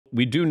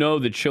we do know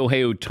that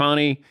Shohei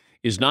Ohtani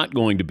is not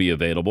going to be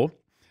available.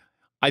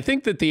 I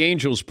think that the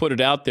Angels put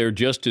it out there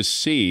just to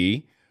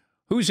see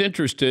who's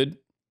interested.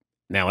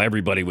 Now,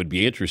 everybody would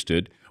be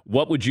interested.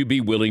 What would you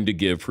be willing to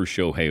give for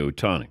Shohei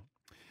Ohtani?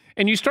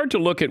 And you start to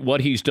look at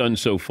what he's done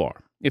so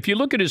far. If you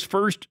look at his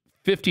first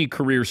 50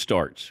 career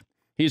starts,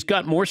 he's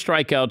got more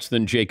strikeouts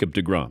than Jacob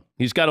deGrom.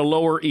 He's got a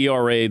lower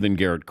ERA than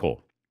Garrett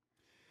Cole.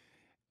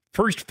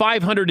 First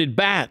 500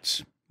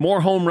 at-bats,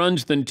 more home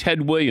runs than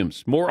Ted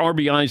Williams, more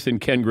RBIs than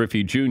Ken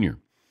Griffey Jr.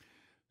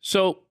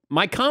 So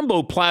my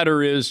combo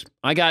platter is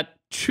I got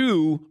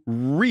two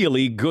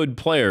really good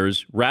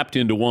players wrapped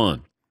into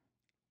one.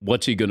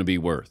 What's he going to be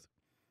worth?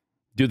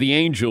 Do the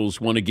Angels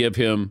want to give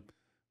him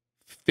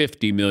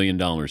 $50 million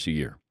a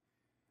year?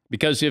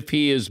 Because if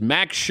he is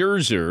Max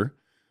Scherzer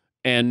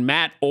and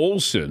Matt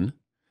Olson,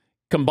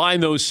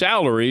 combine those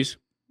salaries,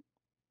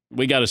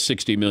 we got a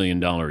 $60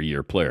 million a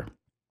year player.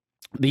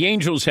 The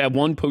Angels have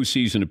one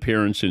postseason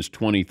appearance since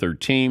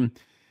 2013,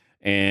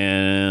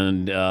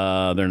 and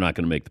they're not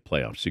going to make the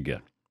playoffs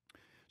again.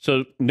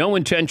 So no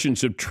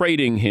intentions of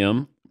trading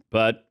him,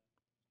 but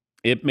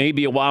it may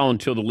be a while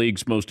until the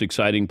league's most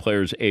exciting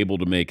player is able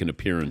to make an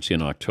appearance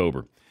in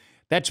October.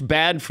 That's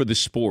bad for the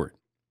sport.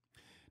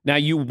 Now,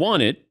 you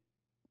want it.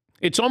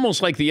 It's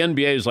almost like the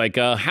NBA is like,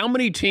 how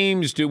many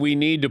teams do we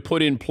need to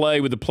put in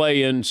play with the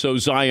play-in so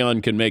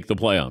Zion can make the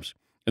playoffs?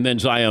 And then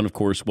Zion, of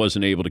course,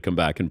 wasn't able to come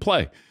back and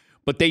play.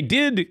 But they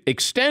did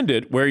extend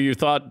it where you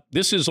thought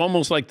this is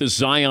almost like the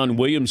Zion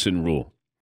Williamson rule.